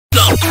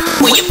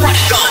where you wanna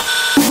go.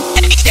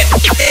 Heavy step,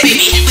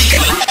 baby, here we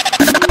go.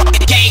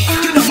 Game,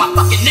 you know my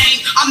fucking name.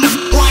 I'm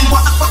number one.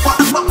 What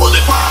the fuck,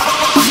 bullet?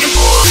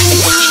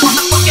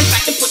 Motherfucking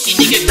back the pussy,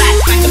 nigga back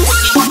the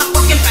pussy,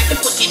 motherfucking back the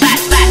pussy, back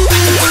the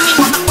pussy,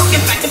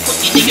 motherfucking back the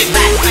pussy, nigga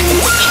back the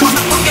pussy,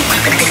 motherfucking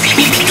back the pussy,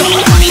 baby go,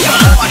 party go,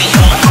 party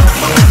go,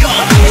 motherfucking go,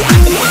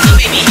 back the pussy,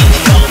 baby here we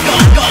go, go,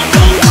 go,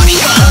 go, party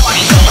go,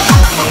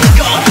 motherfucking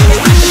go, back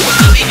the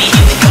pussy, baby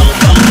here we go,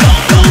 go, go,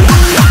 go,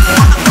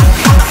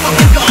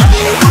 motherfucking go,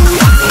 motherfucking go.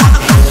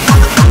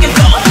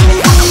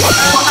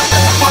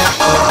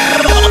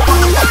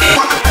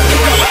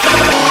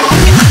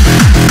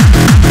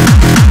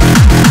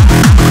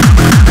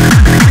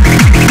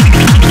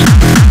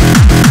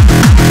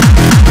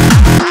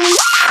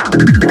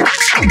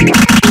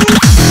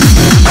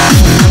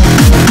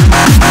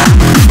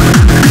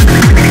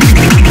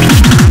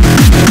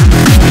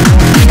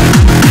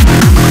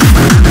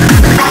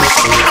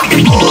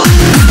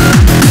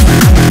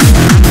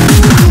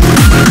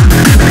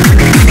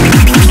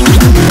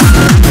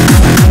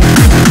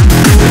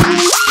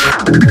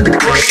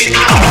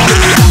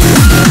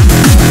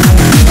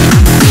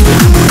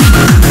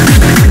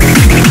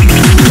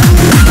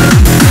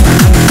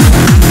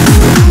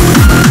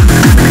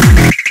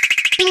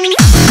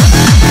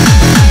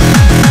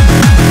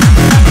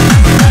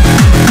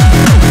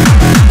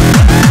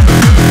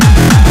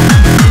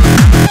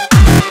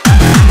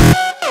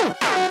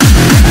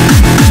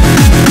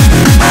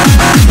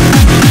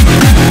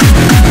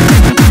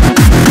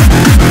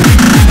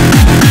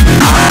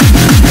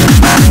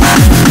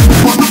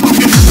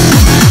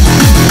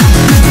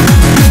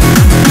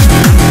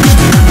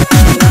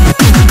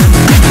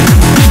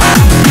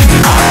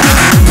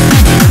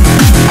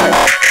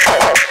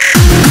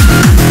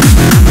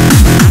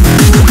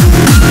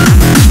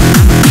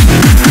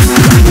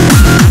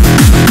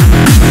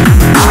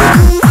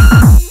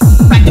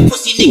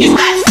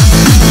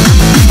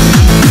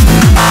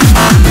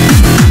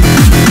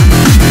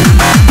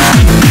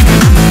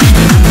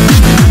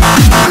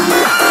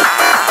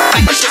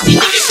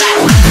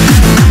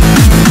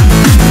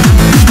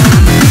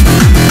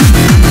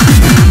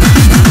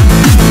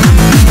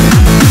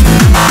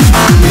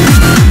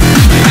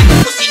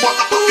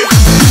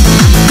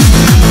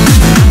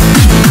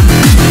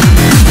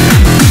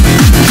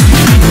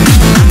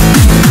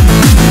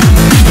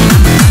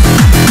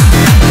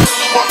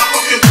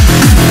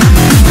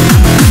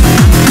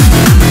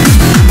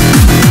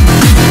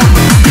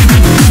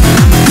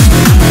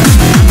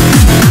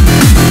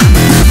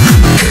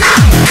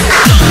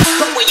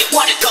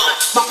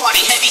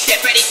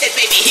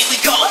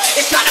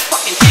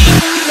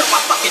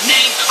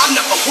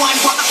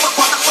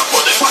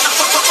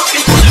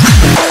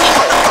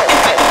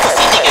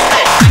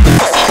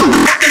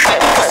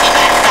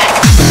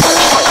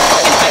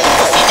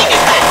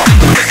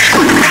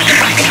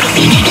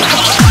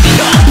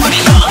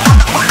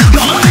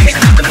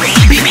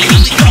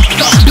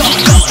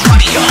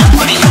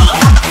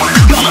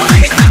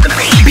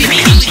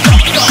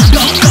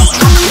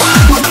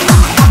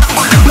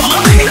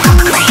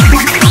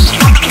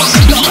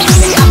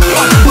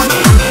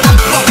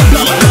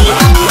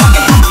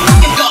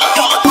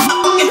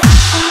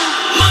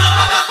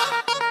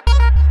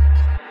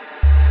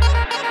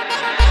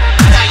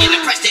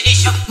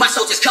 My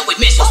soldiers come with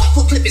missiles,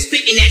 full clip is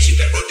spitting at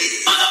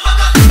you.